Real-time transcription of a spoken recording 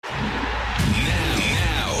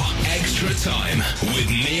Now, Extra Time with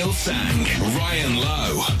Neil Sang, Ryan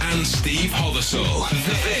Lowe and Steve Hothersall.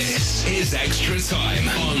 This is Extra Time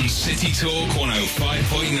on City Talk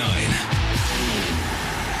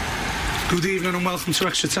 105.9. Good evening and welcome to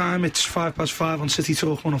Extra Time. It's 5:05 on City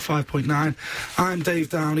Talk 105.9. I'm Dave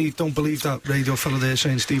Downey. Don't believe that radio fella there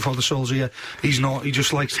saying Steve Hothersall's here. He's not. He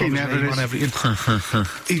just likes to have his name on everything.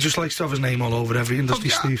 He just likes to have his name all over everything, doesn't he,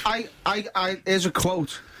 Steve? Here's a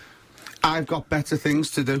quote. I've got better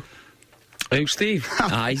things to do. Oh, Steve.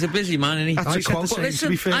 He's a busy man, isn't he? That's a quote. But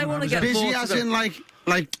listen, I want to get busy more as to in like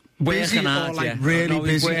working hard, like yeah. really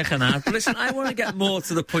he's busy. working hard. But listen, I want to get more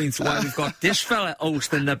to the point where we've got this fella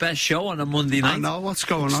hosting the best show on a Monday night. I know what's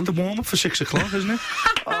going It's on. the warm-up for 6 o'clock, isn't it?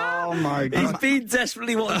 Oh my God. He's been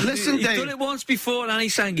desperately wanting. Listen, he's Dave. done it once before, and he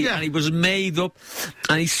sang it, Yeah. and he was made up.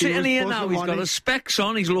 And he's sitting was here buzzing now. He's on got it. his specs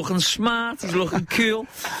on. He's looking smart. He's looking cool,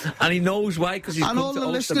 and he knows why because he's And come all to the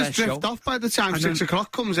host the listeners best show. drift off by the time And 6 then-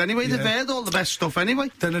 o'clock comes anyway. They've Yeah. heard all the best stuff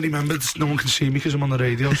anyway. Then I remembered no one can see me because I'm on the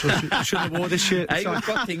radio, so I shouldn't have wore this shit. Hey, we've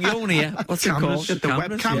got Thingy on here. What's it Cameras. called? The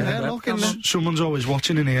webcam there, look in there. Someone's always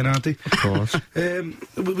watching in here, aren't they? Of course.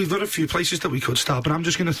 We've got a few places that we could start, but I'm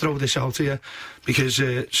just going to throw this out here because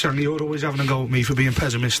Sandy, you're always having a go at me for being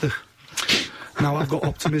pessimistic. Now I've got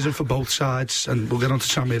optimism for both sides, and we'll get on to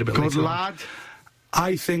Samir a bit Good later on. lad.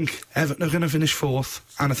 I think Everton are going to finish fourth,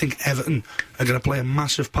 and I think Everton are going to play a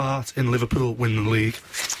massive part in Liverpool winning the league.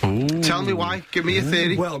 Tell me why. Give me your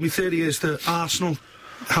theory. Well, my theory is that Arsenal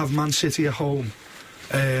have Man City at home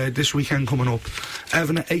this weekend coming up.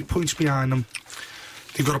 Everton are 8 points behind them.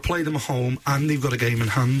 They've got to play them at home, and they've got a game in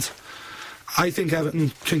hand. I think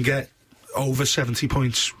Everton can get over 70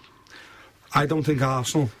 points. I don't think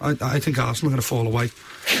Arsenal. I think Arsenal are going to fall away.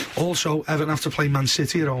 Also, Everton have to play Man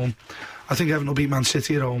City at home. I think Everton will beat Man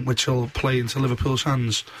City at home, which will play into Liverpool's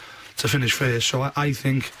hands to finish first. So I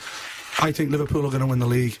think Liverpool are going to win the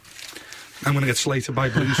league. I'm going to get slated by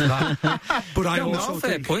Blues for that. But I also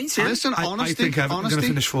fair think... points, yeah. Listen, I think Everton are going to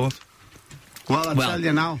finish fourth. Well, I'll tell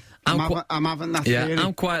you now. I'm having that Yeah, theory.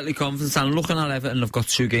 I'm quietly confident. I'm looking at Everton. They've got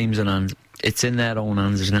 2 games in hand. It's in their own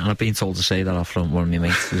hands, isn't it? And I've been told to say that off from one of my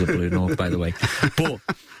mates who's a Blue North, by the way. But,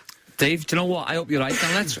 Dave, do you know what? I hope you're right.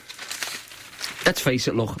 And let's face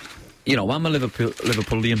it, look. You know, I'm a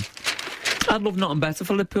Liverpoolian. I'd love nothing better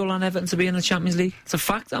for Liverpool and Everton to be in the Champions League. It's a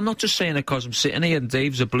fact. I'm not just saying it because I'm sitting here and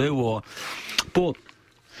Dave's a Blue but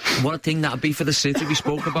what a thing that'd be for the city. We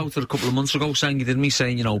spoke about it a couple of months ago, Sangy, didn't we?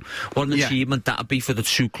 Saying, you know, what an achievement that'd be for the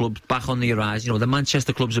 2 clubs back on the rise. You know, the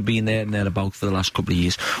Manchester clubs have been there and thereabout for the last couple of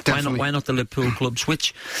years. Why not the Liverpool club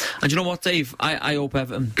switch? And you know what, Dave? I hope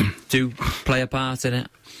Everton do play a part in it.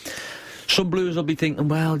 Some Blues will be thinking,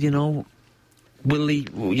 well, you know, will he,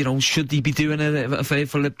 you know, should he be doing a favour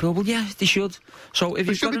for Liverpool? Well, yeah, they should. So if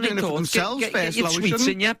you've got an course, get your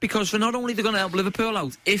tweets in, yeah, because not only they're going to help Liverpool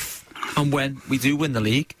out, if and when we do win the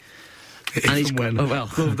league. If and when. Oh, well,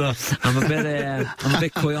 love that. I'm a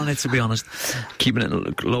bit coy on it, to be honest. Keeping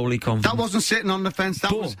it lowly confident. That wasn't sitting on the fence.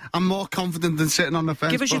 I'm more confident than sitting on the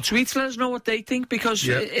fence. Give us your tweets. Let us know what they think, because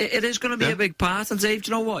it is going to be a big part. And Dave,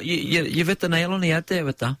 do you know what? You've hit the nail on the head there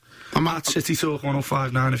with that. I'm at City Talk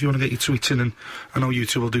 105.9 if you want to get your tweets in, and I know you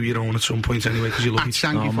two will do your own at some point anyway because you love it.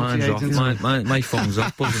 Oh, mine's off. My phone's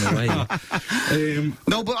off, buzzing away.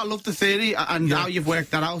 No, but I love the theory and how you've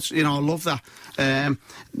worked that out. You know, I love that.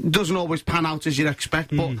 Doesn't always pan out as you'd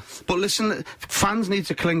expect, but listen, fans need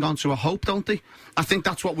to cling on to a hope, don't they? I think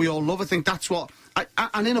that's what we all love. I think that's what,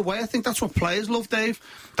 and in a way, I think that's what players love, Dave.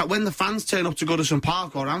 That when the fans turn up to Goodison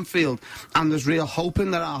Park or Anfield and there's real hope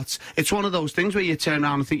in their hearts, it's one of those things where you turn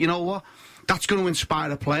around and think, you know what? That's going to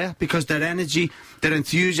inspire a player because their energy, their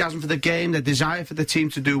enthusiasm for the game, their desire for the team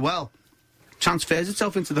to do well transfers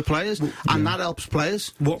itself into the players, and that helps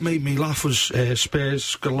players. What made me laugh was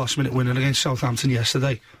Spurs got a last-minute winning against Southampton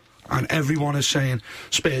yesterday, and everyone is saying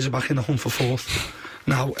Spurs are back in the hunt for fourth.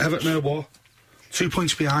 Now, Everton are what? 2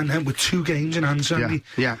 points behind them with 2 games in hand, Sandy.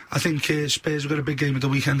 Yeah. I think Spurs have got a big game at the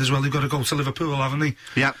weekend as well. They've got to go to Liverpool, haven't they?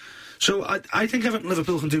 Yeah. So I think Everton and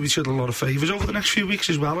Liverpool can do each other a lot of favours over the next few weeks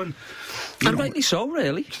as well. And rightly so,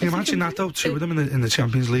 really. Can you imagine that, though? 2 of them in the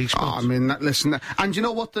Champions League spots. Oh, I mean, listen, and you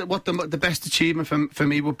know what the best achievement for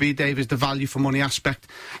me would be, Dave, is the value for money aspect.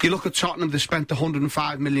 You look at Tottenham, they spent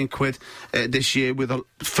 105 million quid this year with,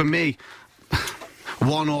 for me,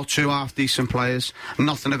 1 or 2 half-decent players,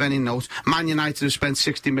 nothing of any note. Man United have spent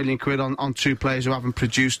 60 million quid on 2 players who haven't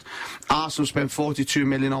produced. Arsenal spent 42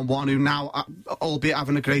 million on one who now, albeit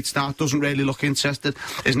having a great start, doesn't really look interested,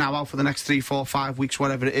 is now out for the next 3, 4, 5 weeks,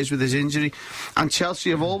 whatever it is, with his injury. And Chelsea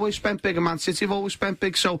have always spent big, and Man City have always spent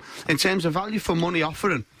big. So, in terms of value for money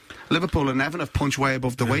offering, Liverpool and Everton have punched way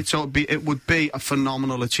above the weight, so it would be a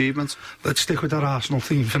phenomenal achievement. Let's stick with that Arsenal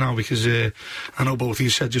theme for now, because I know both of you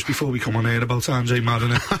said just before we come on here about Andre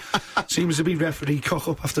Madden. Seems to be referee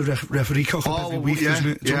cock-up after referee cock-up every week, doesn't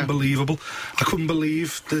it? It's unbelievable. I couldn't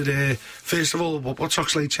believe that, first of all, what's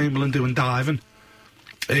Oxlade-Chamberlain doing diving?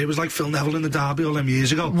 It was like Phil Neville in the derby all them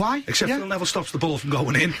years ago. Why? Except Phil Neville stops the ball from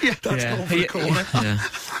going in. That's going for the corner.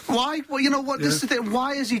 Why? Well, you know what? This is the thing.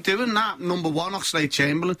 Why is he doing that, number one,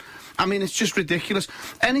 Oxlade-Chamberlain? I mean, it's just ridiculous.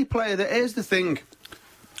 Any player that... Here's the thing...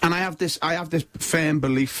 And I have this firm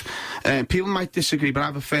belief. People might disagree, but I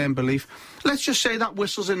have a firm belief. Let's just say that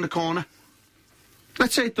whistle's in the corner.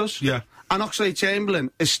 Let's say it does. Yeah. And Oxlade-Chamberlain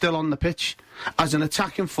is still on the pitch as an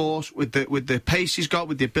attacking force with the pace he's got,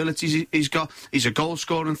 with the abilities he's got. He's a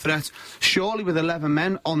goal-scoring threat. Surely, with 11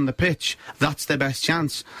 men on the pitch, that's their best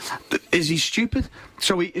chance. Is he stupid?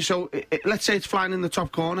 So let's say it's flying in the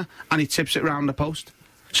top corner and he tips it round the post.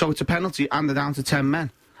 So it's a penalty and they're down to 10 men.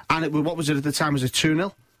 And what was it at the time? Was it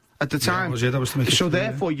 2-0? At the time. That was to make it so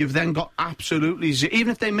therefore, you've then got absolutely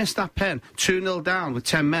even if they miss that pen, 2-0 down with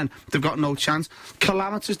 10 men, they've got no chance.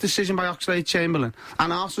 Calamitous decision by Oxlade-Chamberlain,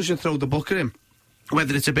 and Arsenal should throw the book at him.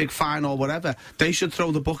 Whether it's a big fine or whatever, they should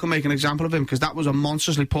throw the book and make an example of him, because that was a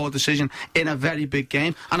monstrously poor decision in a very big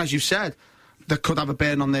game. And as you've said, that could have a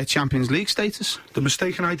bearing on their Champions League status. The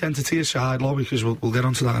mistaken identity aside, Law, because we'll get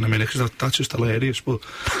onto that in a minute, because that's just hilarious. But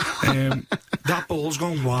that ball's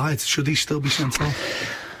gone wide. Should he still be sent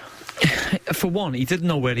off? For one, he didn't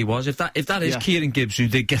know where he was. If that is Kieran Gibbs who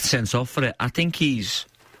did get sent off for it, I think he's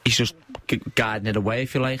just guiding it away,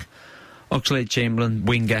 if you like. Oxlade-Chamberlain,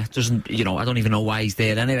 winger, doesn't, I don't even know why he's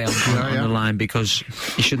there anyway on the line, because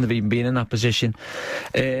he shouldn't have even been in that position.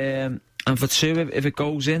 And for two, if it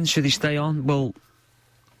goes in, should he stay on? Well,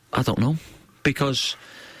 I don't know, because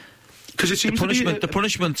it seems the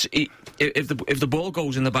punishment, if the ball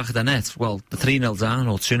goes in the back of the net, well, the 3-0 down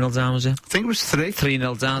or 2-0 down, was it? I think it was 3.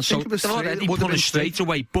 3-0 down, so they're already punished straight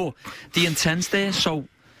away, but the intent's there, so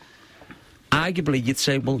arguably you'd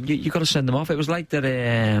say, well, you've got to send them off. It was like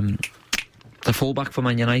the fullback for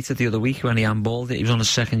Man United the other week when he handballed it. He was on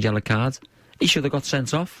his second yellow card. He should have got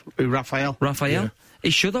sent off. Raphael. Yeah. He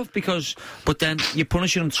should have, but then you're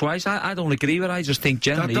punishing him twice. I don't agree with it. I just think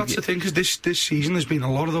generally... That's the thing, because this season there's been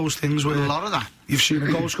a lot of those things where... A lot of that. You've seen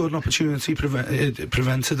a goal-scoring opportunity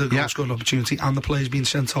prevented a goal-scoring opportunity, and the player's been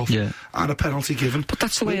sent off, and a penalty given. But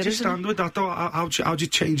that's the way it is. Where do you stand with that, though? How do you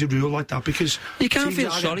change a rule like that? Because you can't feel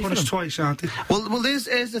sorry for them. Twice, aren't they? Well,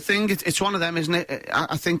 here's the thing. It's one of them, isn't it?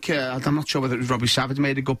 I think I'm not sure whether it was Robbie Savage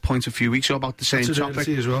made a good point a few weeks ago about the same topic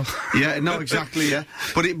as well. Yeah, no, exactly. Yeah,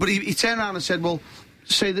 but he turned around and said, well,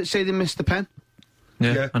 say they missed the pen.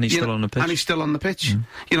 Yeah, and he's still on the pitch. And he's still on the pitch.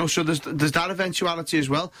 So there's that eventuality as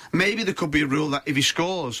well. Maybe there could be a rule that if he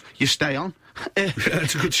scores, you stay on.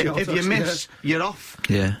 It's a good shot. If you miss, you're off.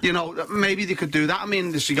 Yeah. Maybe they could do that. I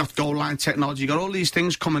mean, you got goal line technology, you got all these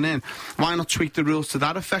things coming in. Why not tweak the rules to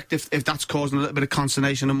that effect if that's causing a little bit of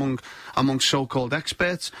consternation among so-called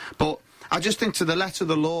experts? But I just think to the letter of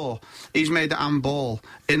the law, he's made the handball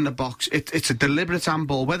in the box. It's a deliberate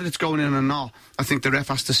handball. Whether it's going in or not, I think the ref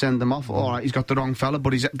has to send them off. All right, he's got the wrong fella,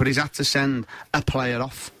 but he's had to send a player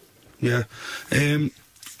off. Yeah.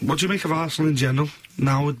 What do you make of Arsenal in general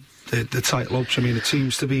now with the title hopes? I mean, it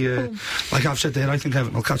seems to be, like I've said there, I think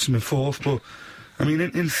Everton will catch them in fourth, but I mean,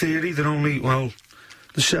 in theory, they're only,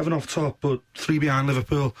 there's 7 off top, but 3 behind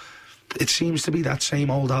Liverpool. It seems to be that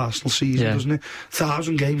same old Arsenal season, doesn't it?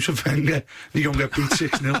 1,000 games for Wenger, you go and get beat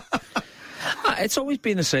 6-0. It's always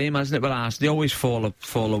been the same, hasn't it, with Arsenal? They always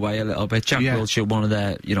fall away a little bit. Jack Wilshere, one of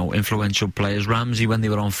their, influential players. Ramsey, when they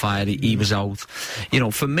were on fire, he was out.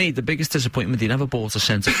 For me, the biggest disappointment, they never bought a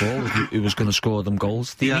centre-forward who was going to score them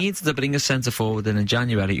goals. They needed to bring a centre-forward in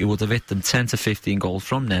January who would have hit them 10 to 15 goals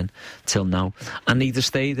from then till now. And he'd have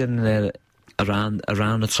stayed in around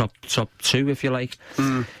the top 2, if you like.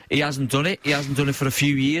 He hasn't done it. He hasn't done it for a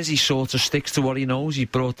few years. He sort of sticks to what he knows. He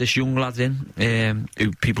brought this young lad in,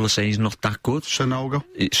 who people are saying he's not that good. Sanogo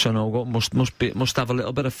must have a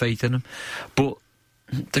little bit of faith in him, but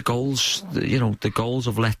the goals, the goals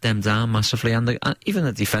have let them down massively, and even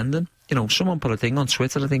the defending. Someone put a thing on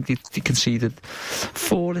Twitter. I think he conceded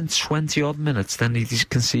 4 in 20 odd minutes. Then he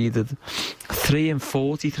conceded 3 in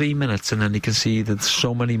 43 minutes, and then he conceded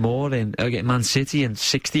so many more in Man City in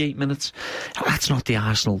 68 minutes. That's not the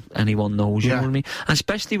Arsenal anyone knows. You know what I mean? And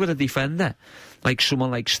especially with a defender like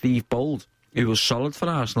someone like Steve Bold, who was solid for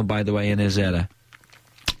Arsenal, by the way, in his era.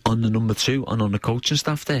 on the number 2 and on the coaching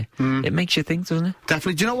staff there. It makes you think, doesn't it?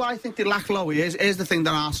 Definitely. Do you know what I think they lack, Lowy? Here's the thing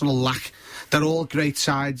that Arsenal lack, that all great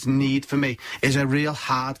sides need for me, is a real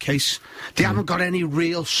hard case. They haven't got any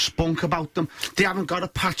real spunk about them. They haven't got a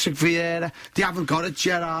Patrick Vieira. They haven't got a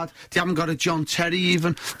Gerrard. They haven't got a John Terry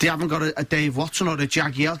even. They haven't got a Dave Watson or a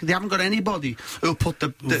Jagielka. They haven't got anybody who'll put the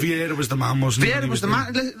Vieira was the man, wasn't he? Vieira was the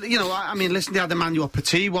man. You know, I mean, listen, they had Emmanuel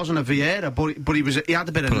Petit. He wasn't a Vieira, but he had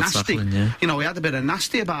a bit of nasty. You know, he had a bit of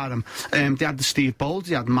nasty about him. They had the Steve Bowles.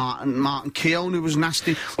 They had Martin Keown, who was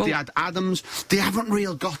nasty. Well, they had Adams. They haven't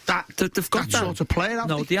really got that. They've got that sort of player.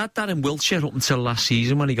 No, they had that in Wiltshire up until last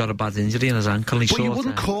season when he got a bad injury in his ankle. But you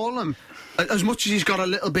wouldn't call him. As much as he's got a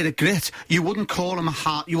little bit of grit, you wouldn't call him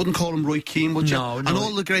you wouldn't call him Roy Keane, would you? No. And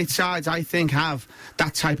all the great sides, I think, have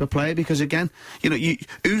that type of player, because again, you know,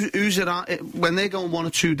 who's when they're going 1 or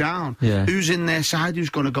 2 down, who's in their side who's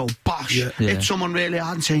going to go bosh? It's someone really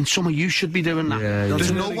hard and saying, some of you should be doing that.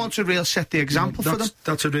 There's no one to really set the example for them.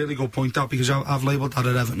 That's a really good point, that, because I've labelled that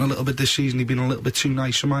at Everton a little bit this season. He's been a little bit too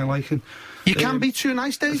nice for my liking. You can be too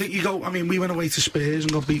nice, Dave. I think you go. I mean, we went away to Spurs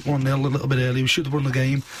and got beat 1-0 a little bit early. We should have won the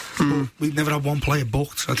game. But we never had one player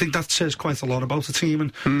booked. I think that says quite a lot about the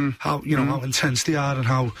team and how, you know, how intense they are and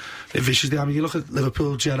how vicious they are. I mean, you look at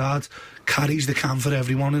Liverpool, Gerrard carries the can for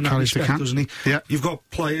everyone in that respect, doesn't he? Yeah. You've got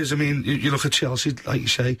players. I mean, you look at Chelsea, like you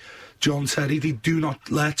say, John Terry. They do not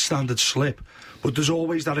let standards slip. But there's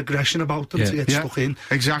always that aggression about them to get stuck in,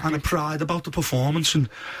 and a pride about the performance. And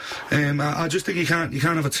I just think you can't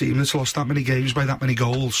have a team that's lost that many games by that many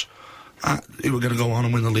goals who are going to go on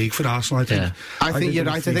and win the league for Arsenal. I think you're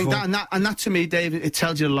right. I think that to me, Dave, it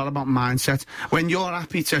tells you a lot about mindset. When you're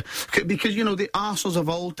happy to, because you know the Arsenals of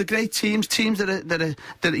old, the great teams that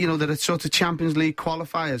are sort of Champions League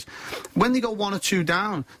qualifiers, when they go 1 or 2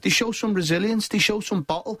 down, they show some resilience, they show some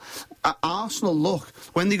bottle. Arsenal, look,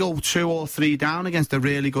 when they go 2 or 3 down against a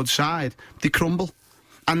really good side, they crumble.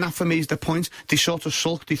 And that for me is the point. They sort of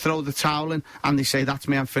sulk, they throw the towel in, and they say, that's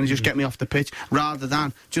me, I'm finished, just get me off the pitch. Rather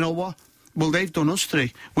than, do you know what? Well, they've done us 3.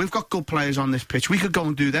 We've got good players on this pitch. We could go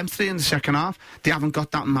and do them 3 in the second half. They haven't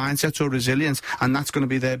got that mindset or resilience, and that's going to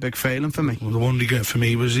be their big failing for me. Well, the one they get for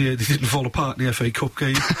me was they didn't fall apart in the FA Cup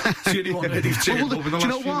game. It's the only one that they've turned up in the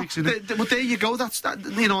last few weeks, isn't it? Well, there you go.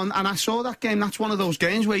 You know, and I saw that game. That's one of those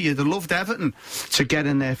games where you'd have loved Everton to get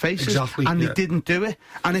in their faces, and they didn't do it.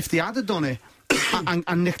 And if they had done it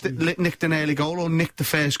and nicked an early goal or nicked the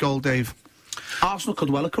first goal, Dave, Arsenal could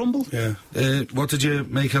well have crumbled. Yeah. What did you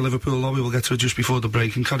make of Liverpool? Lobby, we'll get to it just before the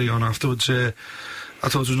break and carry on afterwards. I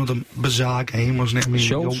thought it was another bizarre game, wasn't it? I mean,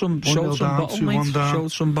 showed some bottle, mate.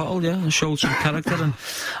 Showed some bottle, yeah, and showed some character. And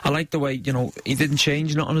I like the way, you know, he didn't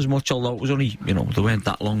change nothing as much, although it was only, you know, they weren't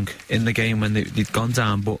that long in the game when they'd gone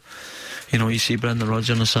down. But, you know, you see Brendan Rodgers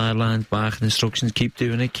on the sideline, barking instructions, keep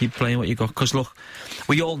doing it, keep playing what you got. Because, look,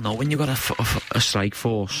 we all know when you've got a strike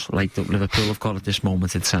force like that Liverpool have got at this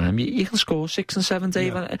moment in time, you can score 6 and 7,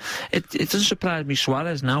 Dave. Yeah. It doesn't surprise me.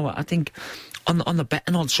 Suarez now, I think, on the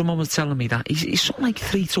betting odds, someone was telling me that he's something like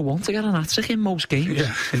 3-1 to get an hat-trick in most games. Yeah,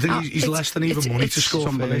 I think he's less than even money to score.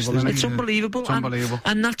 It's unbelievable. It's unbelievable.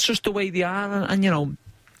 And that's just the way they are. And you know,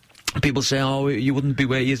 people say, oh, you wouldn't be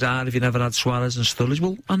where you are if you never had Suarez and Sturridge.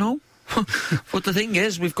 Well, I know. But the thing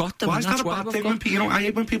is, we've got them. Why is that a bad thing? I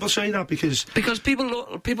hate when people say that because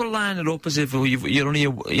people line it up as if you're only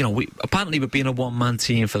apparently we've been a one-man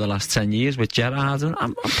team for the last 10 years with Gerrard, and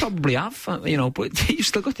I probably have, but you've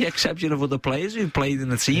still got the exception of other players who've played in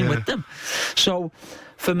the team with them. So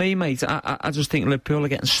for me, mate, I just think Liverpool are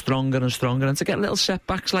getting stronger and stronger, and to get little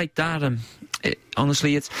setbacks like that,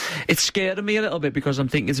 honestly, it's scaring me a little bit, because I'm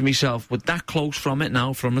thinking to myself, we're that close from it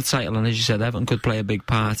now, from the title, and as you said, Everton could play a big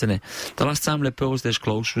part in it. The last time Liverpool was this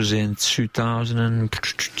close was in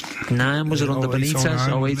 2009, was it, under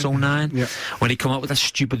Benitez? 08, 09, when he come up with that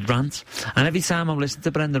stupid rant. And every time I'm listening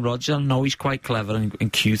to Brendan Rodgers, I know he's quite clever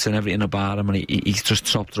and cute and everything about him, and he's just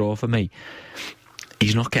top draw for me.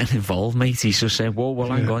 He's not getting involved, mate. He's just saying, whoa, well,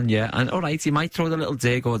 hang on, and alright, he might throw the little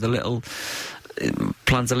dig or the little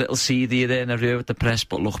plant a little seed here, there and everywhere with the press,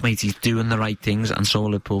 but look, mate, he's doing the right things, and so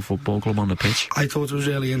Liverpool Football Club on the pitch. I thought it was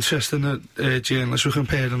really interesting that journalists were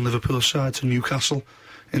comparing Liverpool's side to Newcastle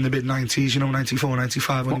in the mid-90s, 94,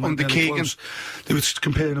 95, when under Keegan. They were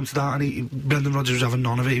comparing him to that, and Brendan Rodgers was having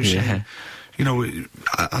none of it. He was saying,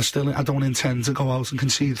 I don't intend to go out and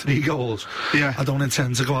concede 3 goals. Yeah. I don't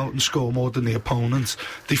intend to go out and score more than the opponent.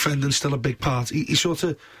 Defending's still a big part. He sort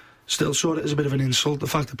of still saw it as a bit of an insult, the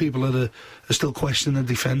fact that people are still questioning the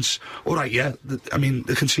defence. All right, they're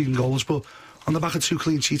conceding goals, but on the back of 2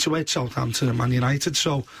 clean sheets away at Southampton and Man United.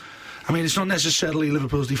 So, I mean, it's not necessarily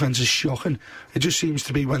Liverpool's defence is shocking. It just seems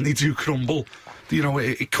to be when they do crumble, you know,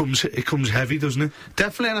 it comes heavy, doesn't it?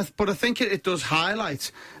 Definitely, but I think it does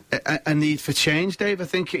highlight a need for change, Dave. I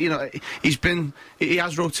think, you know, he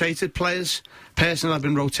has rotated players. Personally, I've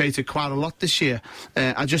been rotated quite a lot this year.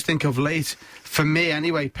 I just think of late, for me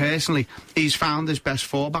anyway, personally, he's found his best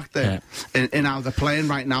fullback there in how they're playing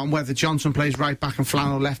right now. And whether Johnson plays right back and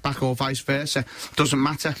Flannel left back or vice versa, doesn't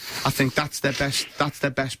matter. I think that's their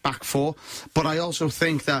best back four. But I also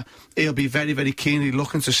think that he'll be very, very keenly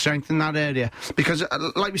looking to strengthen that area. Because,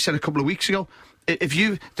 like we said a couple of weeks ago,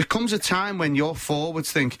 there comes a time when your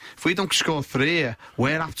forwards think, if we don't score 3 here,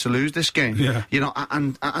 we're apt to lose this game. Yeah. You know,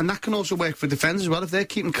 and that can also work for defenders as well. If they're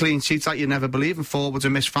keeping clean sheets like you never believe and forwards are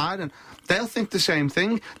misfiring, they'll think the same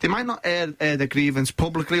thing. They might not air their grievance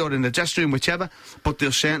publicly or in the dressing room, whichever, but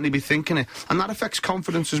they'll certainly be thinking it. And that affects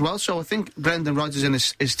confidence as well. So I think Brendan Rodgers and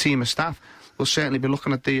his team of staff will certainly be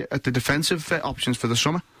looking at the defensive options for the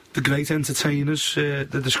summer. The great entertainers they're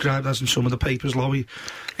described as in some of the papers, Lowy.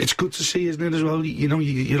 It's good to see, isn't it, as well? You know,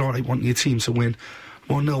 you're alright wanting your team to win.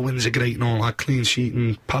 1-0 wins are great and all that, clean sheet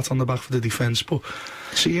and pat on the back for the defence, but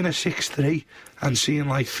seeing a 6-3 and seeing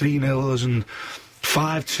like 3-0s and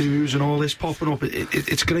 5-2s and all this popping up,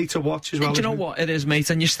 it's great to watch as well. Do you know what it is, mate?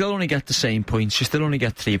 And you still only get the same points. You still only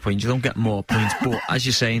get 3 points. You don't get more points. But as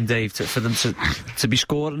you're saying, Dave, for them to be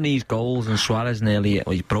scoring these goals, and Suarez nearly,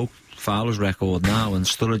 he broke Fowler's record now, and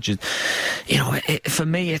Sturridge, you know, for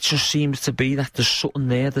me it just seems to be that there's something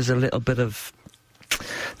there. There's a little bit of,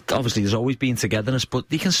 obviously there's always been togetherness, but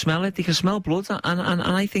they can smell it. They can smell blood, and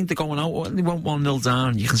I think they're going out. They went 1-0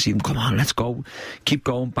 down. You can see them. Come on, let's go. Keep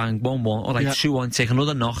going. Bang, 1-1. All right, 2-1. Take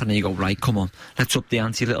another knock, and then you go, right. Come on, let's up the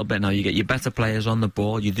ante a little bit now. You get your better players on the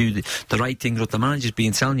ball. You do the right things what the manager's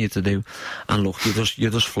been telling you to do, and look, you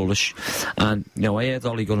just flourish. And you know, I heard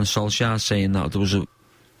Ole Gunnar Solskjaer saying that there was a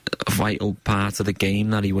vital part of the game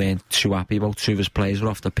that he weren't too happy about. 2 of his players were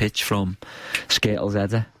off the pitch from Skrtel's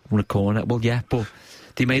header from the corner. Well, yeah, but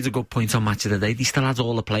they made a good point on Match of the Day. They still had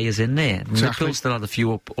all the players in there. Exactly. Liverpool still had a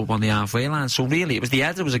few up on the halfway line. So really, it was the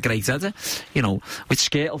header. It was a great header. You know, which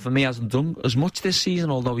Skrtel for me hasn't done as much this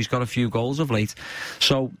season, although he's got a few goals of late.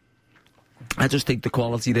 So I just think the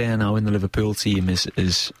quality there now in the Liverpool team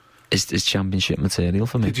is championship material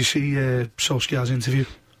for me. Did you see Solskjaer's interview?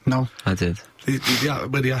 No, I did.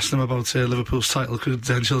 When he asked him about Liverpool's title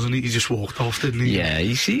credentials, and he just walked off, didn't he? Yeah,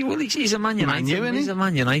 you see, well, he's a Man United. He's a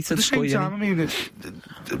Man United. At the same time, I mean,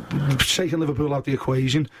 taking Liverpool out the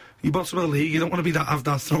equation, you bottom of the league, you don't want to have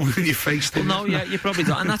that thrown in your face. Well, no, yeah, you probably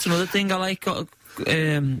don't. And that's another thing I like.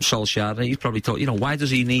 Solskjaer, he's probably thought, you know, why does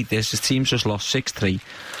he need this? His team's just lost 6-3,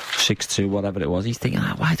 6-2, whatever it was. He's thinking,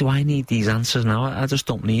 why do I need these answers now? I just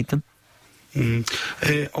don't need them.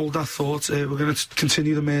 Hold that thought. We're going to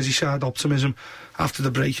continue the Merseyside optimism after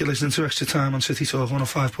the break. You're listening to Extra Time on City Talk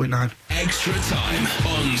 105.9. Extra Time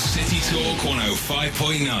on City Talk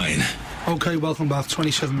 105.9. Okay, welcome back.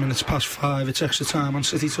 27 minutes past 5. It's Extra Time on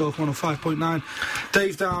City Talk 105.9.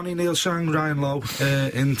 Dave Downey, Neil Sang, Ryan Lowe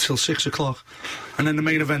until 6 o'clock. And then the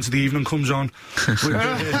main event of the evening comes on with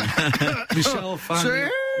myself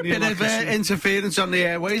and bit of interference on the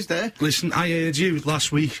airways there. Listen, I heard you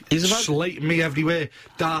last week slating me everywhere.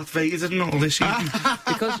 Darth Vader and all this evening.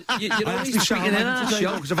 Because you're always tweeting in our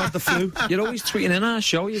show because I've had the flu. You're always tweeting in our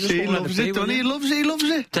show. You just he loves it, doesn't he? He loves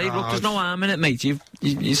it. Dave, look, there's no harm in it, mate. You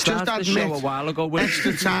started the show a while ago with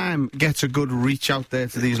Extra Time gets a good reach out there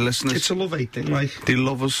to these listeners. It's a love-hate thing, like. They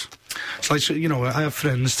love us. It's like, you know, I have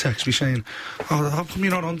friends text me saying, "Oh, how come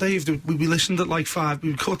you're not on, Dave? We listened at like 5.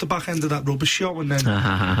 We caught the back end of that rubbish show, and then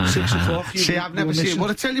 6 o'clock." See, I've never seen it. Well,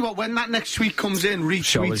 I tell you what, when that next tweet comes in,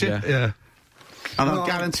 retweet it. Yeah. And I'll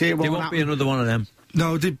guarantee it won't be another one of them.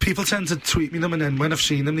 No, people tend to tweet me them, and then when I've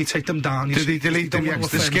seen them, they take them down. Do they delete them? Yes,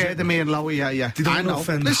 they're scared of me and Lowy, yeah. I know.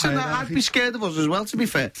 Listen, I'd be scared of us as well, to be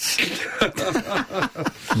fair.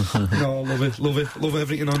 No, love it. Love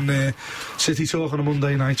everything on City Talk on a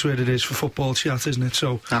Monday night, where it is for football chat, isn't it?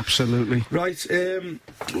 So absolutely. Right,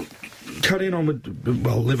 carrying on with,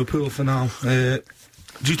 Liverpool for now. Do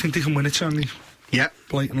you think they can win it, Sandy? Yeah.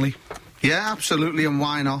 Blatantly? Yeah, absolutely, and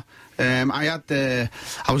why not? I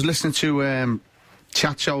was listening to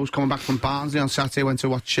chat shows coming back from Barnsley on Saturday. Went to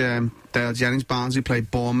watch Dale Jennings. Barnsley played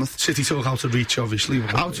Bournemouth. City Talk out of reach, obviously.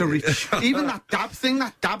 Out of reach. Even that DAB thing,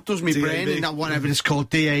 that DAB does me brain in, that whatever it's called,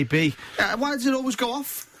 DAB. Why does it always go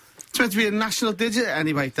off? It's meant to be a national digit.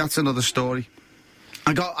 Anyway, that's another story.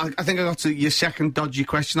 I think I got to your second dodgy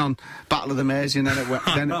question on Battle of the Mersey, and then it went,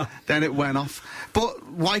 then it went off. But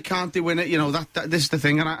why can't they win it? You know, this is the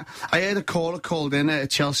thing. And I heard a caller called in, a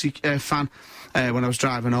Chelsea fan, when I was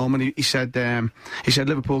driving home, and he said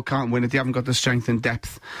Liverpool can't win it. They haven't got the strength and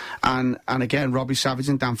depth. And again, Robbie Savage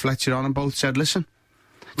and Dan Fletcher on, and both said, listen,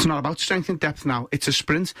 It's not about strength and depth now. It's a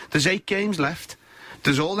sprint. There's 8 games left.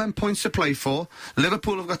 There's all them points to play for.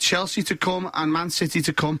 Liverpool have got Chelsea to come and Man City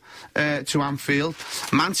to come to Anfield.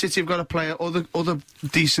 Man City have got to play other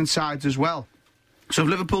decent sides as well. So if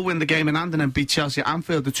Liverpool win the game in hand and then beat Chelsea at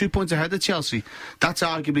Anfield, they're 2 points ahead of Chelsea. That's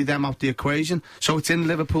arguably them out the equation. So it's in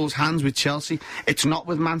Liverpool's hands with Chelsea. It's not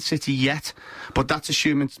with Man City yet, but that's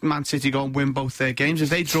assuming Man City go and win both their games. If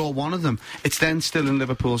they draw one of them, it's then still in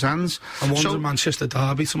Liverpool's hands. And one's a Manchester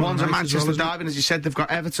derby tomorrow night. One's a Manchester well, derby, and as you said, they've got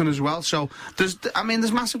Everton as well. So there's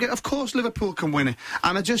massive. Of course, Liverpool can win it.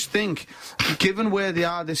 And I just think, given where they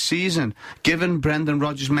are this season, given Brendan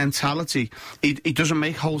Rodgers' mentality, he doesn't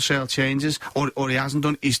make wholesale changes, or he hasn't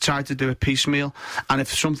done. He's tried to do it piecemeal, and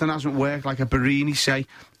if something hasn't worked, like a Barini say,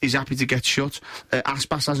 he's happy to get shut.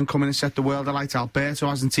 Aspas hasn't come in and set the world alight. Alberto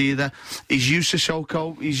hasn't either. He's used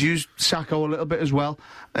Sissoko, he's used Sacco a little bit as well,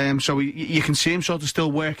 so you can see him sort of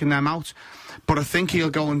still working them out. But I think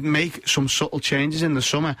he'll go and make some subtle changes in the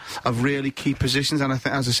summer of really key positions, and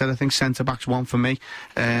as I said, I think centre-back's one for me,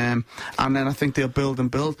 and then I think they'll build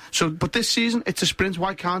and build. So, but this season, it's a sprint.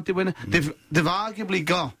 Why can't they win it? They've arguably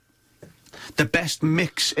got the best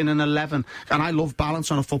mix in an 11, and I love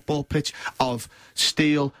balance on a football pitch of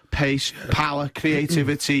steel, pace, power,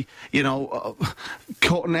 creativity,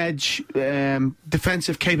 cutting edge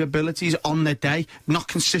defensive capabilities on their day, not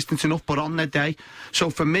consistent enough but on their day. So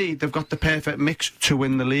for me, they've got the perfect mix to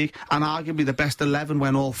win the league, and arguably the best 11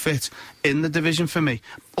 when all fit in the division for me,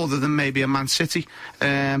 other than maybe a Man City.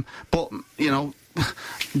 But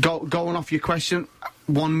going off your question,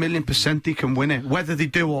 1,000,000% they can win it. Whether they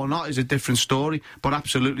do or not is a different story, but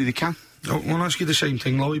absolutely they can. I want to ask you the same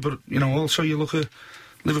thing, Lowy, but also you look at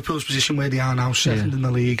Liverpool's position where they are now, second in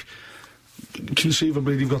the league.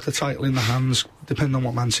 Conceivably, they've got the title in their hands, depending on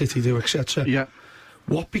what Man City do, etc. Yeah.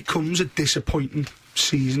 What becomes a disappointing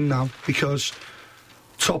season now? Because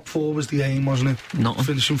top 4 was the aim, wasn't it? Nothing.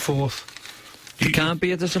 Finishing 4th. It can't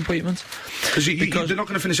be a disappointment. Because they're not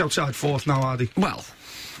going to finish outside 4th now, are they? Well,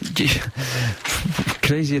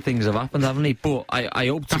 crazier things have happened, haven't they? But I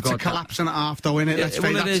hope to God... That's a collapse and a half, though, innit? Yeah,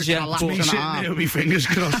 well, it is, yeah. Collapse and a half. Me fingers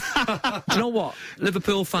crossed. Do you know what?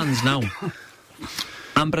 Liverpool fans now,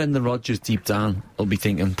 and Brendan Rodgers deep down, will be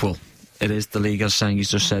thinking, well, it is the league, as Sangy's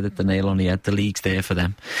just said it, the nail on the head. The league's there for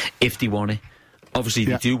them, if they want it. Obviously,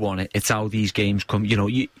 they do want it. It's how these games come.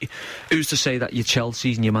 Who's to say that your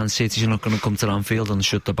Chelsea's and your Man City's are not going to come to Anfield and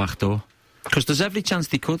shut the back door? Because there's every chance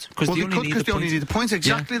they could. Because they only need the points.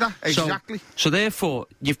 Exactly that. Exactly. So therefore,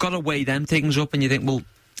 you've got to weigh them things up, and you think, well,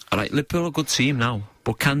 all right, Liverpool are a good team now,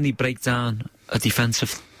 but can they break down a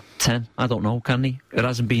defensive 10? I don't know, can they? It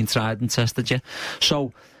hasn't been tried and tested yet.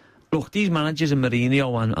 So, look, these managers in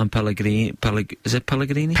Mourinho and Pellegrini, is it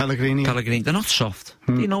Pellegrini? Pellegrini, they're not soft.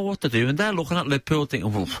 They know what to do, and they're looking at Liverpool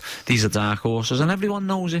thinking, well, these are dark horses, and everyone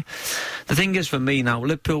knows it. The thing is, for me now,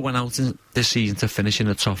 Liverpool went out this season to finish in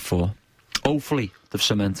the top 4. Hopefully, they've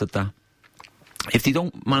cemented that. If they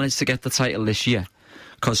don't manage to get the title this year,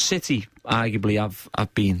 because City arguably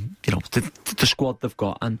have been, the squad they've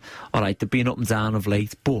got, and alright, they've been up and down of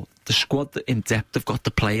late, but the squad in depth, they've got the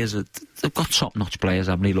players, they've got top-notch players,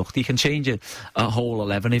 haven't they? Look, they can change a whole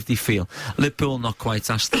 11 if they feel. Liverpool not quite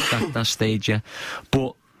at that stage yet,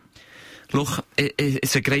 but look,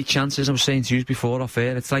 it's a great chance, as I was saying to you before off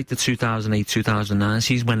air. It's like the 2008-2009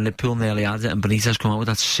 season when Liverpool nearly had it, and Benitez come out with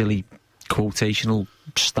that silly quotational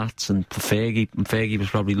stats, and Fergie was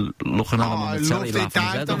probably looking at him on the telly laughing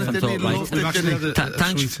his head off and thought,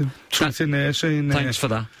 Tweet in there saying thanks for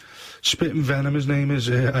that. Spitting Venom, his name is.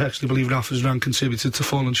 I actually believe Rafa's ran contributed to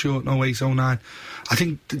falling short in 08-09. I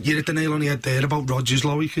think you hit the nail on the head there about Rodgers,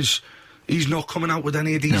 Lowy, because he's not coming out with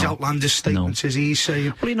any of these outlandish statements, is he? He's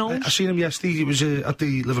saying... Well, he knows. I seen him yesterday, he was at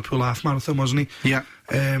the Liverpool half marathon, wasn't he? Yeah.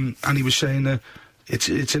 And he was saying that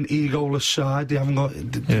it's an egoless side. They haven't got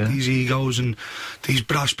these egos and these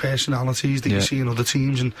brash personalities that you see in other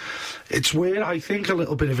teams, and it's where I think a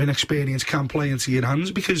little bit of inexperience can play into your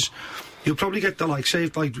hands, because you'll probably get the likes, say,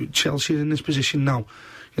 like Chelsea in this position now,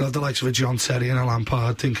 you'll have the likes of a John Terry and a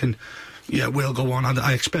Lampard thinking, yeah, we'll go on,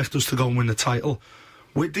 I expect us to go and win the title.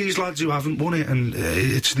 With these lads who haven't won it, and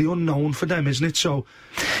it's the unknown for them, isn't it? So,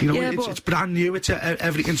 it's brand new,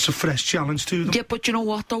 everything's a fresh challenge to them. Yeah, but you know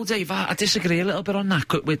what though, Dave, I disagree a little bit on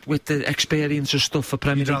that with the experience of stuff for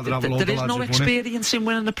Premier League. There is no experience in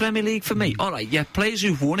winning the Premier League for me. Alright, yeah, players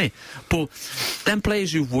who've won it, but them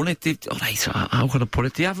players who've won it, alright, how can I put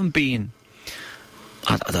it, they haven't been...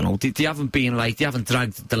 I don't know, they haven't been like, they haven't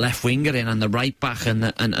dragged the left winger in and the right back and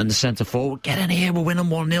the centre forward, get in here, we're winning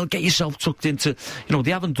 1-0, get yourself tucked into, they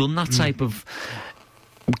haven't done that type of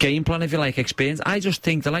game plan, if you like, experience. I just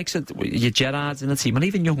think the likes of your Gerrards in the team, and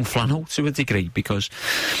even young Flano to a degree, because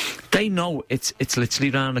they know it's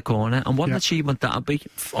literally round the corner, and what an achievement that'll be.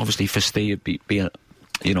 Obviously for Steve, be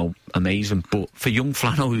amazing, but for young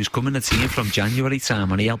Flano, who's coming to the team from January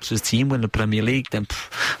time, and he helps his team win the Premier League, then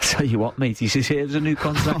I'll tell you what, mate, he deserves a new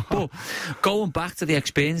contract. But going back to the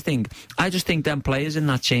experience thing, I just think them players in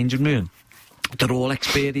that changing room, they're all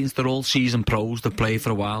experienced, they're all seasoned pros, they've played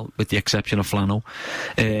for a while, with the exception of Flano.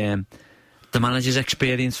 The manager's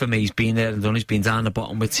experience for me, he's been there and done, he's been down the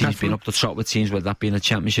bottom with teams, been up the top with teams, with that being a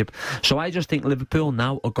Championship. So I just think Liverpool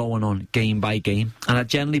now are going on game by game, and I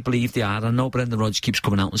generally believe they are. I know Brendan Rodgers keeps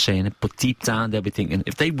coming out and saying it, but deep down they'll be thinking,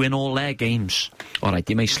 if they win all their games, alright,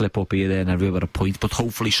 they may slip up here, there and everywhere at a point, but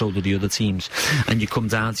hopefully so do the other teams, and you come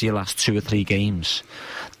down to your last 2 or 3 games,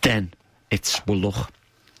 then it's, well look,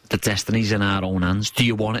 the destiny's in our own hands. Do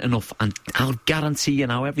you want it enough? And I'll guarantee you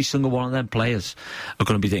now, every single one of them players are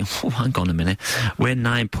going to be thinking, oh, hang on a minute, we're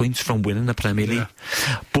 9 points from winning the Premier League.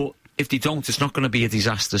 But if they don't, it's not going to be a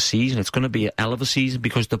disastrous season. It's going to be a hell of a season,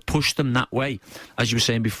 because they pushed them that way. As you were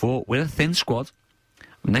saying before, we're a thin squad.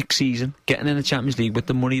 Next season, getting in the Champions League with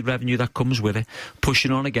the money revenue that comes with it,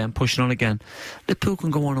 pushing on again. Liverpool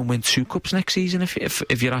can go on and win 2 cups next season,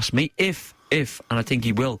 if you ask me. If, and I think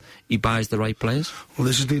he will, he buys the right players. Well,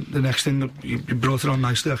 this is the next thing that you brought it on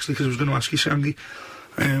nicely, actually, because I was going to ask you, Sangi,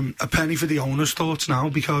 a penny for the owners' thoughts now,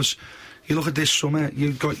 because you look at this summer,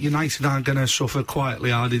 you've got United aren't going to suffer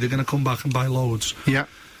quietly, are they? They're going to come back and buy loads. Yeah.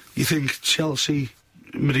 You think Chelsea,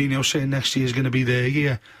 Mourinho saying next year is going to be their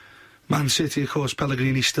year. Man City, of course,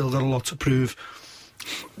 Pellegrini's still got a lot to prove.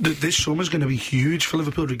 This summer's going to be huge for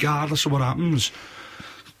Liverpool, regardless of what happens.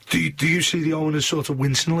 Do you see the owners sort of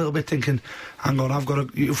wincing a little bit, thinking, hang on,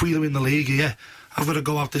 if we win the league here, I've got to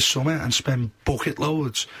go out this summer and spend bucket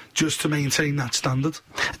loads just to maintain that standard?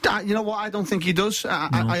 You know what, I don't think he does.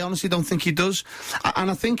 I honestly don't think he does.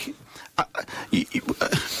 And I think,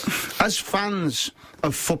 as fans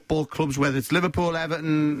of football clubs, whether it's Liverpool,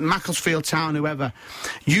 Everton, Macclesfield Town, whoever,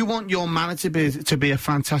 you want your manager to be a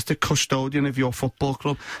fantastic custodian of your football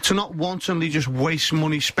club, to not wantonly just waste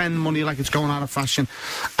money, spend money like it's going out of fashion.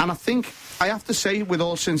 And I think, I have to say with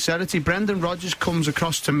all sincerity, Brendan Rodgers comes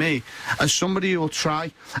across to me as somebody who will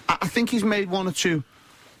try. I think he's made 1 or 2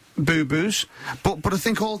 boo-boos, but I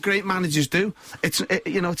think all great managers do. It's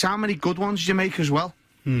how many good ones you make as well.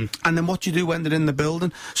 And then what you do when they're in the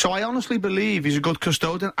building. So I honestly believe he's a good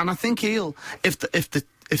custodian, and I think he'll, if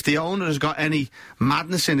the owner has got any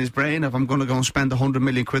madness in his brain of, I'm going to go and spend 100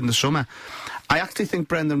 million quid in the summer, I actually think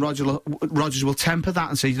Brendan Rodgers will temper that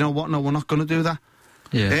and say, you know what, no, we're not going to do that.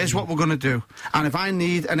 Yeah. Here's what we're going to do. And if I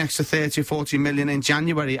need an extra 30 or 40 million in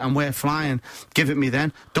January and we're flying, give it me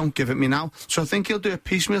then. Don't give it me now. So I think he'll do it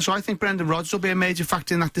piecemeal. So I think Brendan Rodgers will be a major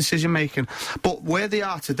factor in that decision making. But where they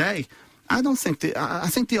are today, I don't think I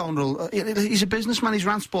think the owner will, he's a businessman, he's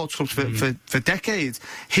ran sports clubs for decades.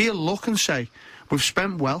 He'll look and say, we've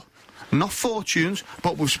spent well, not fortunes,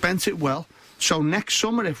 but we've spent it well. So next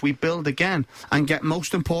summer, if we build again and get,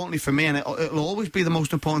 most importantly for me, and it'll always be the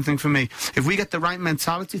most important thing for me, if we get the right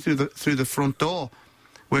mentality through the front door,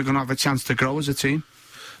 we're going to have a chance to grow as a team.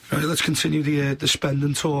 Right, let's continue the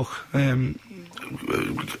spending talk. Looking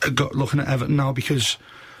at Everton now, because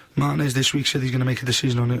Martinez this week said he's going to make a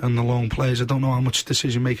decision on the loan players. I don't know how much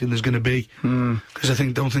decision making there's going to be, because I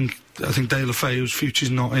think Deulofeu's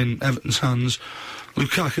future's not in Everton's hands.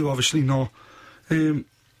 Lukaku obviously not.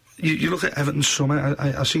 You look at Everton's summer.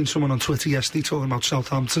 I seen someone on Twitter yesterday talking about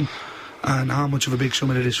Southampton and how much of a big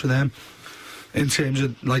summer it is for them in terms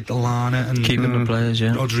of like Lallana and keeping the players,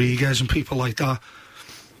 Rodriguez and people like that.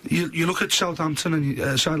 You look at Southampton and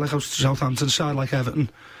a side like Southampton, a side like Everton.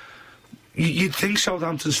 You'd think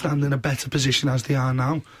Southampton stand in a better position as they are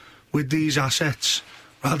now with these assets,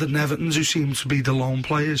 rather than Everton's, who seem to be the lone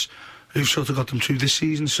players who've sort of got them through this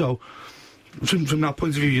season. So from that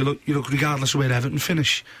point of view, you look regardless of where Everton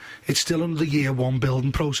finish, it's still under the year 1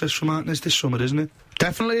 building process for Martinez this summer, isn't it?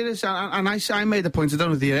 Definitely it is, and I made a point, I don't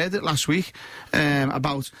know if you heard it last week,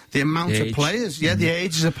 about the amount of players, the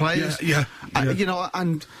ages of players. Yeah.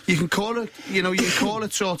 And you can call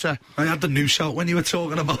it, sort of... I had the noose out when you were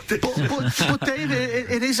talking about it. But Dave,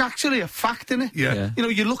 it is actually a fact, isn't it? Yeah.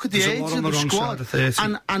 You look at the age of the squad,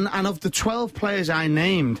 and of the 12 players I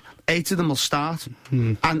named, 8 of them will start,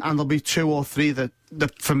 and there'll be 2 or 3 that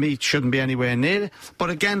for me shouldn't be anywhere near it. But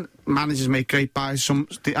again, managers make great buys, and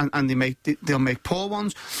they'll make poor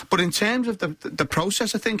ones. But in terms of the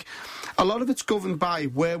process, I think a lot of it's governed by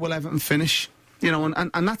where will Everton finish.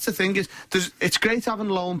 And that's the thing, is it's great having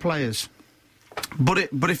loan players, but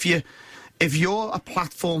if if you're a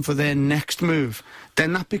platform for their next move,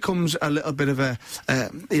 then that becomes a little bit of a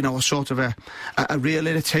sort of a real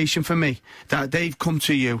irritation for me, that they've come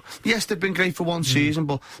to you. Yes, they've been great for one season,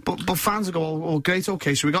 but fans go, oh, great,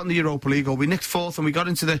 okay, so we got in the Europa League, or we nicked fourth and we got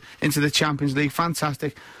into the Champions League,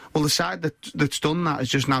 fantastic. Well, the side that's done that is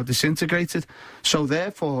just now disintegrated. So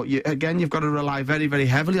therefore, you've got to rely very, very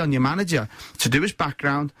heavily on your manager to do his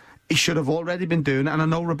background. He should have already been doing it, and I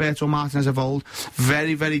know Roberto Martinez of old,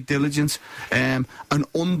 very, very diligent, an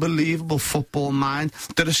unbelievable football mind.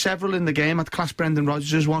 There are several in the game. I'd class Brendan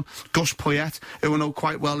Rodgers as one. Gus Poyet, who I know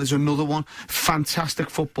quite well, is another one. Fantastic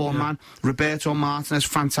football man. Roberto Martinez,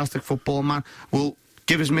 fantastic football man. Will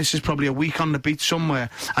give his missus probably a week on the beach somewhere,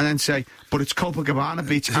 and then say, but it's Copacabana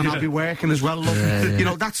Beach, and I'll be working as well. You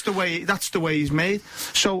know, that's the way he's made.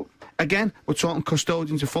 So, again, we're talking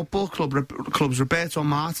custodians of football clubs. Roberto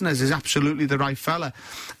Martinez is absolutely the right fella,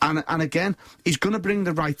 and again, he's going to bring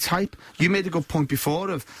the right type. You made a good point before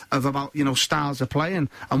of about, you know, styles of playing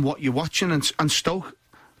and what you're watching, and Stoke.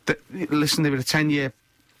 Listen, they were a 10-year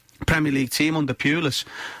Premier League team under Pulis.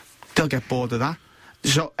 They'll get bored of that.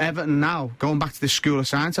 So Everton now, going back to the school of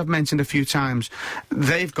science I've mentioned a few times,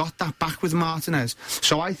 they've got that back with Martinez.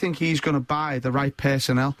 So I think he's going to buy the right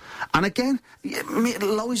personnel. And again,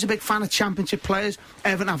 Lowy's a big fan of championship players.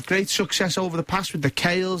 Everton have great success over the past with the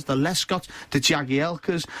Cales, the Lescott, the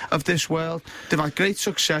Jagielkas of this world. They've had great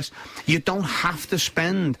success. You don't have to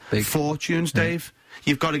spend fortunes, Dave.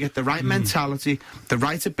 You've got to get the right mentality, the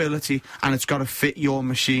right ability, and it's got to fit your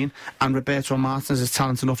machine. And Roberto Martinez is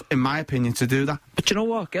talented enough, in my opinion, to do that. But you know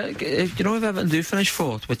what? You know, if Everton do finish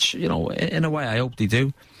fourth, which, you know, in a way I hope they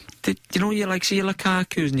do, you know, you like see your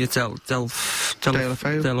Lukaku's and your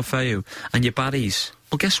Deulofeu and your Barrys.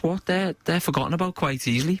 Well, guess what? They're forgotten about quite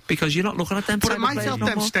easily, because you're not looking at them. But it might help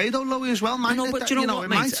them stay, though, Lowy, as well. I know, but do you know what,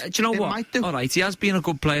 mate? Do you know what? All right, he has been a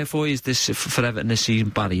good player for Everton this season,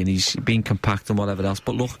 Barry, and he's been compact and whatever else.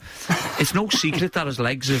 But look, it's no secret that his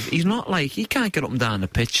legs have. He's not like, he can't get up and down the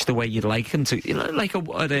pitch the way you'd like him to. You know, like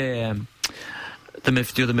the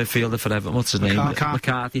midfielder for Everton. What's his name?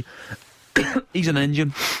 McCarthy. He's an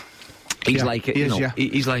engine. He's like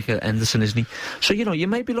he's like a Henderson, isn't he? So, you know, you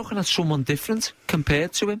may be looking at someone different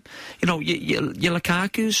compared to him. You know, your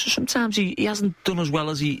Lukaku's, sometimes he hasn't done as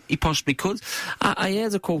well as he possibly could. I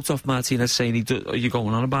heard a quote off Martinez saying, you're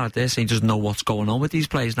going on about this, saying he doesn't know what's going on with these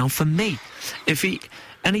players. Now, for me, if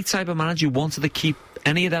any type of manager wanted to keep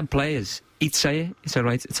any of them players, he'd say it. He'd say,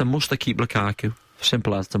 right, it's a must to keep Lukaku.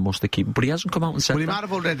 Simple as to must to keep him. But he hasn't come out and said that. Well, he might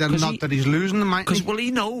have already done, not that he's losing them, might he? Well,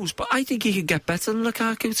 he knows, but I think he could get better than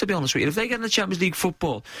Lukaku, to be honest with you. If they get in the Champions League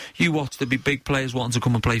football, you watch there'll be big players wanting to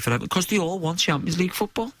come and play for Everton, because they all want Champions League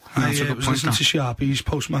football. I was listening to Sharpie's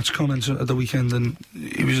post-match comments at the weekend, and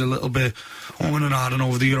he was a little bit on and on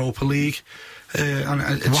over the Europa League.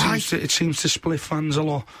 And it seems to split fans a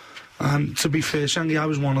lot. And to be fair, Sangi, I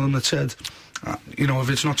was one of them that said, you know, if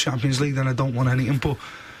it's not Champions League, then I don't want anything. But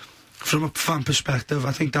from a fan perspective,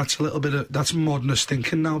 I think that's a little bit that's modernist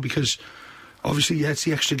thinking now, because obviously, yeah, it's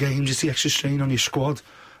the extra games, it's the extra strain on your squad,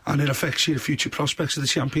 and it affects your future prospects of the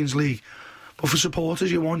Champions League. But for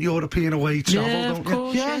supporters, you want European away travel, don't you?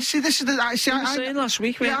 Course, yeah, see, this is the... I was saying last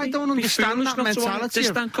week, I don't understand that mentality.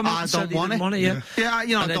 I don't want it. Yeah,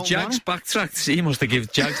 you know, and then Jags backtracked. He must have given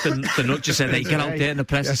Jags the nut, just said, hey, get out there in the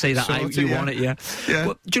press and say that you want it, yeah.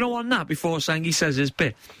 But do you know what, Nat, before Sangi says his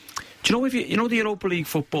bit, do you know, if you know the Europa League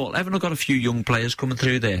football, Everton have got a few young players coming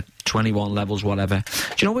through there, 21 levels, whatever.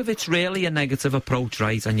 Do you know if it's really a negative approach,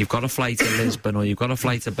 right, and you've got a flight to Lisbon or you've got a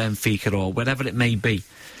flight to Benfica or whatever it may be,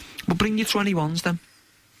 well, bring your 21s then.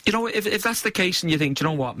 You know, if that's the case and you think, do you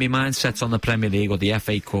know what, my mindset's on the Premier League or the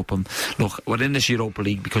FA Cup, and look, we're in this Europa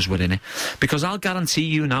League because we're in it. Because I'll guarantee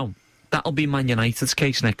you now, that'll be Man United's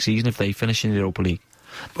case next season if they finish in the Europa League.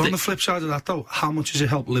 But on the flip side of that, though, how much has it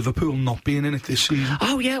helped Liverpool not being in it this season?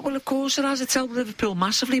 Oh, yeah, well, of course it has. It's helped Liverpool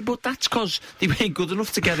massively, but that's because they weren't good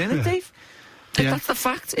enough to get in it, Dave. Yeah. That's the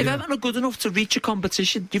fact. If Everton are good enough to reach a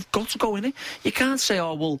competition, you've got to go in it. You can't say,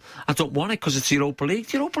 oh, well, I don't want it because it's Europa League.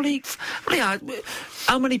 The Europa League...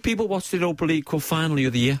 How many people watched the Europa League Cup final the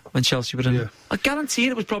other year when Chelsea were in it? I guarantee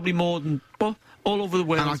it was probably more than... all over the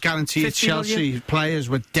world. And I guarantee Chelsea players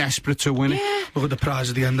were desperate to win it. Look at the prize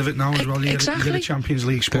at the end of it now as well. You get a Champions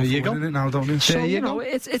League spot for winning it now, don't you? So, you know,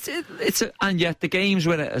 and yet the games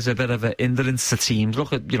with it as a bit of a hindrance to teams.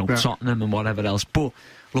 Look at, Tottenham and whatever else. But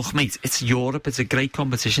look, mate, it's Europe. It's a great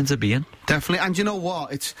competition to be in. Definitely, and you know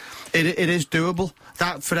what? It is doable.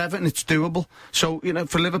 That for Everton, it's doable. So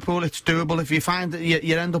for Liverpool, it's doable. If you find that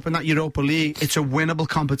you end up in that Europa League, it's a winnable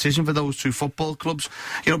competition for those two football clubs.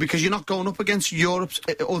 Because you're not going up against Europe's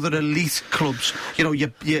other elite clubs. Your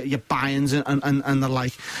Bayerns and the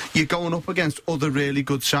like. You're going up against other really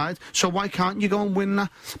good sides. So why can't you go and win that?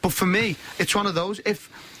 But for me, it's one of those.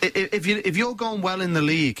 If you're going well in the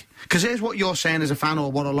league, because here's what you're saying as a fan,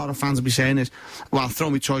 or what a lot of fans will be saying is, well, throw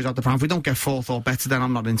me toys out the pram. If we don't get fourth or better, then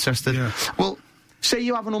I'm not interested. Yeah. Well, say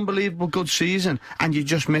you have an unbelievable good season and you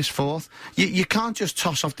just miss fourth. You can't just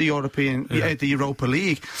toss off the the Europa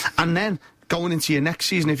League and then going into your next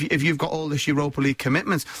season, if you've got all this Europa League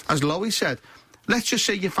commitments, as Lowy said, let's just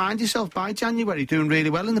say you find yourself by January doing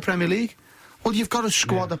really well in the Premier League. Well, you've got a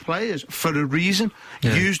squad of players for a reason.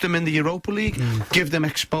 Use them in the Europa League, give them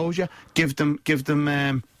exposure, give them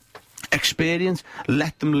experience,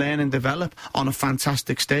 let them learn and develop on a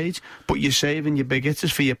fantastic stage, but you're saving your big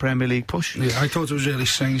hitters for your Premier League push. Yeah, I thought it was really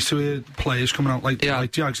strange to hear players coming out like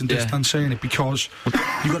Jags and Distan saying it, because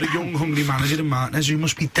you've got a young, hungry manager in Martinez who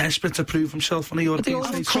must be desperate to prove himself on a European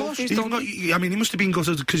stage. He must have been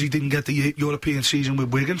gutted because he didn't get the European season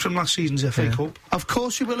with Wigan from last season's FA Cup. Of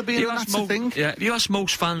course he will have been, that's the thing. Yeah, if you ask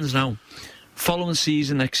most fans now, following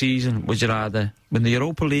season, next season, would you rather win the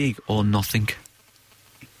Europa League or nothing?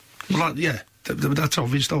 Well, that's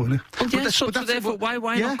obvious, though, isn't it? Well, yeah, so therefore,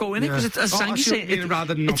 why not go in it? Because as Sangy said,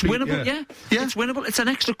 it's winnable. Yeah, it's winnable. It's an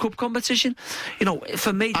extra cup competition.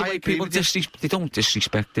 For me, the way people they don't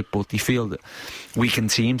disrespect it, but they feel that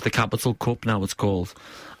weakened teams, the Capital Cup now it's called,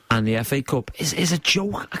 and the FA Cup is a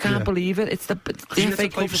joke. I can't believe it. It's the FA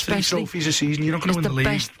Cup, especially. Trophies a season, you're not going to win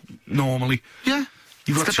the league normally. Yeah.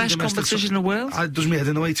 It's the best competition in the world. It does me head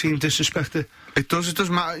in the way teams disrespect it. It does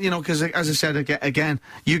matter, because as I said again,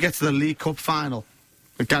 you get to the League Cup final,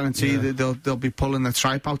 I guarantee that they'll be pulling their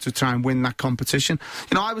tripe out to try and win that competition.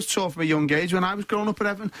 I was taught from a young age when I was growing up at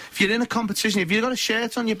Everton, if you're in a competition, if you've got a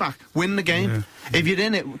shirt on your back, win the game. Yeah. If you're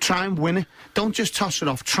in it, try and win it. Don't just toss it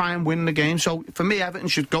off, try and win the game. So for me, Everton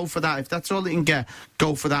should go for that. If that's all they can get,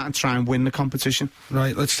 go for that and try and win the competition.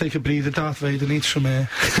 Right, let's take a breather. Darth Vader needs some air.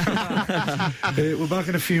 We're back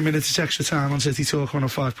in a few minutes. It's Extra Time on City Talk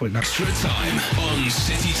 105.9. Extra Time on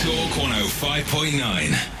City Talk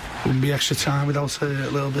 105.9. Wouldn't be Extra Time without a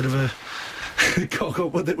little bit of a cock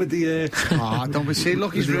up with the don't be silly.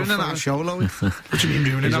 Look, he's ruining our show, Lowy. What do you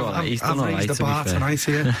mean ruining? I've raised the bar tonight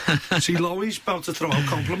here. See, Lowy's about to throw out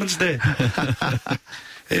compliments there.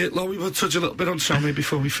 Lowy, we'll touch a little bit on Sammy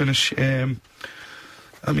before we finish. A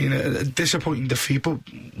disappointing defeat, but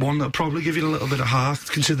one that'll probably give you a little bit of heart,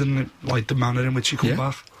 considering the manner in which you come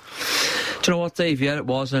back. Do you know what, Dave? Yeah, it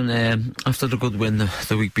was, and after the good win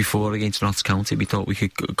the week before against Notts County, we thought we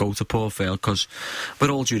could go to Port Vale, because with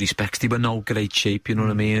all due respect, they were no great shape, you know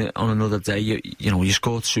what I mean? On another day, you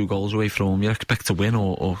scored 2 goals away from home, you expect to win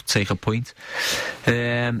or take a point.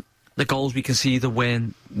 The goals we conceded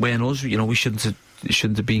weren't us, we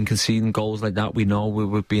shouldn't have been conceding goals like that. We know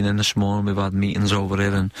we've been in this morning, we've had meetings over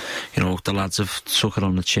it, and the lads have took it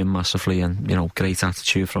on the chin massively, and great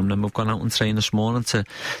attitude from them. We've gone out and trained this morning to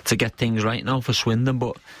get things right now for Swindon,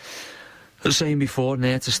 but I was saying before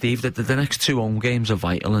there to Steve that the next 2 home games are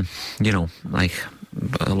vital, and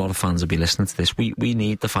a lot of fans will be listening to this. We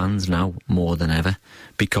need the fans now more than ever,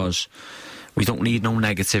 because we don't need no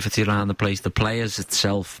negativity around the place. The players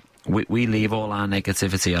itself, we leave all our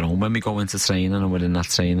negativity at home. When we go into training and we're in that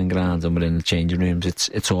training ground and we're in the changing rooms,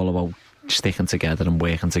 it's all about sticking together and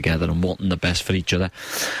working together and wanting the best for each other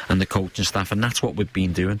and the coaching staff, and that's what we've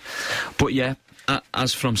been doing. But yeah,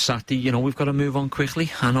 as from Saturday, we've got to move on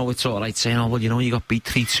quickly. I know it's alright saying, you got beat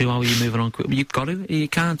 3-2, how are you moving on quickly? You've got to. You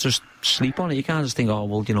can't just sleep on it. You can't just think,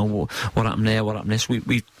 what happened there, what happened this.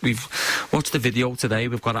 We've watched the video today,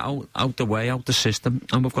 we've got it out the way, out the system,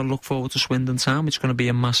 and we've got to look forward to Swindon Town. It's going to be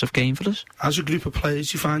a massive game for us. As a group of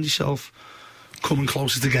players, you find yourself coming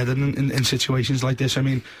closer together in situations like this.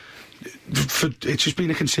 It's just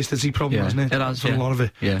been a consistency problem, hasn't it? It has, for a lot of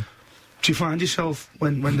it. Yeah. Do you find yourself,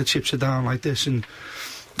 when the chips are down like this and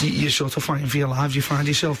you're sort of fighting for your lives, you find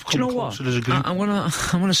yourself coming closer as a group? I'm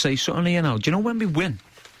gonna say something here now. Do you know when we win,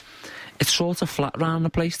 it's sort of flat around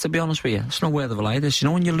the place, to be honest with you. It's no way to lie this.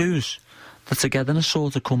 When you lose, the togetherness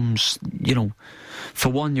sort of comes, for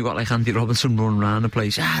one, you got Andy Robinson running around the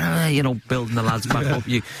place, building the lads back up.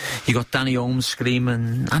 You got Danny Holmes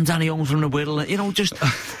screaming, I'm Danny Holmes from the Whittle.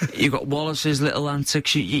 You got Wallace's little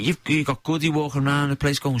antics. You got Goody walking around the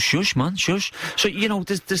place going, shush, man, shush. So,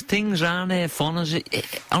 there's things around there, fun as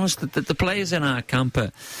it. Honestly, the players in our camp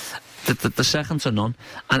the second to none.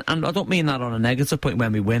 And I don't mean that on a negative point.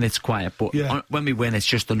 When we win, it's quiet, but when we win, it's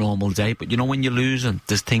just a normal day. But you know, when you're losing,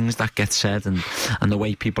 there's things that get said, and the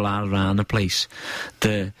way people are around the place,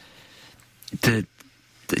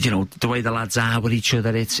 you know, the way the lads are with each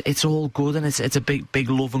other, it's all good, and it's a big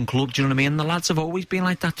loving club. Do you know what I mean? And the lads have always been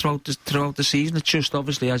like that throughout the season. It's just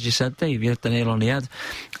obviously, as you said, Dave, you hit the nail on the head.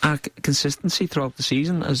 Our consistency throughout the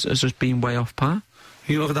season has just been way off par.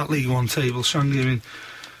 You look at that League One table, Sandy. I mean,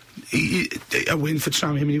 a win for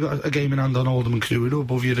Sammy. I mean, you've got a game in hand on Oldham and Crewe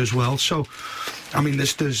above you as well. So, I mean,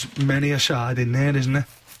 there's many a side in there, isn't there?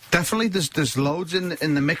 Definitely, there's loads in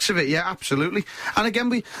the mix of it. Yeah, absolutely. And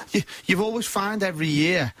again, you've always found every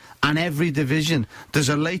year and every division there's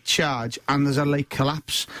a late charge and there's a late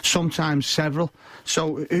collapse. Sometimes several.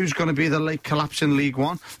 So who's going to be the late collapse in League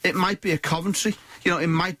One? It might be a Coventry. You know, it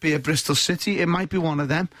might be a Bristol City. It might be one of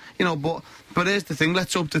them. You know, but here's the thing.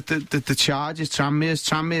 Let's hope that the charge is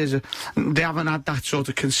Tranmere's. They haven't had that sort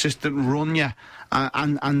of consistent run yet,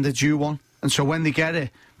 and they're due one. And so when they get it,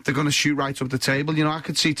 they're going to shoot right up the table. You know, I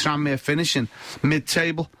could see Tranmere finishing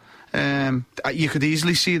mid-table. You could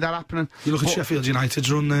easily see that happening. You look at Sheffield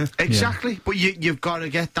United's run there. Exactly. Yeah. But you've got to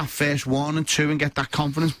get that first 1 and 2 and get that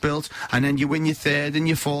confidence built, and then you win your third and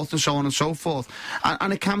your fourth and so on and so forth.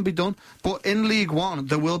 And it can be done. But in League One,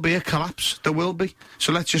 there will be a collapse. There will be.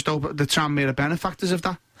 So let's just hope the Tranmere are benefactors of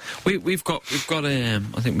that. We've got I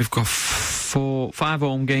think we've got 5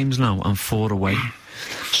 home games now and 4 away.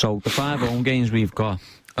 So the 5 home games we've got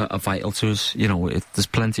are vital to us. You know, there's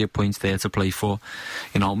plenty of points there to play for.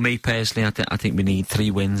 You know, me personally, I think we need 3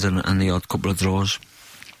 wins and the odd couple of draws,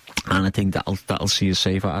 and I think that'll see us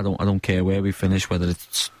safe. I don't care where we finish, whether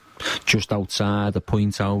it's just outside, a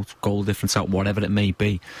point out, goal difference out, whatever it may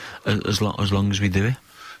be, as long as we do it.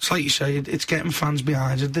 It's like you say, it's getting fans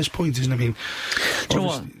behind at this point, isn't it? I mean, do you know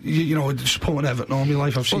what? You know, supporting Everton all my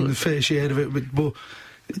life, I've seen the first year of it, but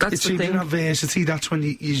that's the thing. Adversity, that's when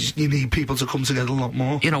you need people to come together a lot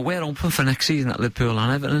more. You know, we're open for next season at Liverpool and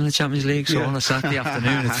Everton in the Champions League, so on a Saturday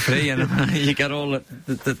afternoon it's free, and you get all the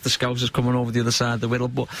Scousers coming over the other side of the Whittle.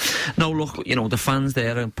 But no, look, you know, the fans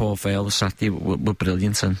there in Port Vale Saturday were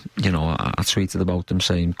brilliant, and you know, I tweeted about them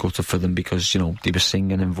saying gutted for them, because you know they were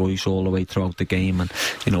singing in voice all the way throughout the game, and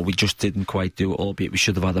you know, we just didn't quite do it, albeit we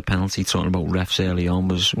should have had a penalty. Talking about refs early on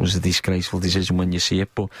was a disgraceful decision when you see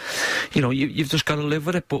it, but you know, you've just got to live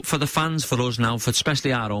with it. But for the fans, for us now, for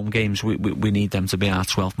especially our home games, we need them to be our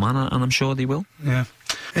 12th man, and I'm sure they will. Yeah.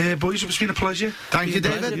 Boys, it's been a pleasure. Thank you,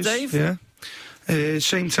 David. Dave. Yeah.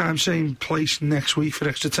 Same time, same place next week for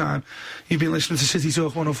Extra Time. You've been listening to City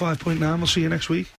Talk 105.9. We'll see you next week.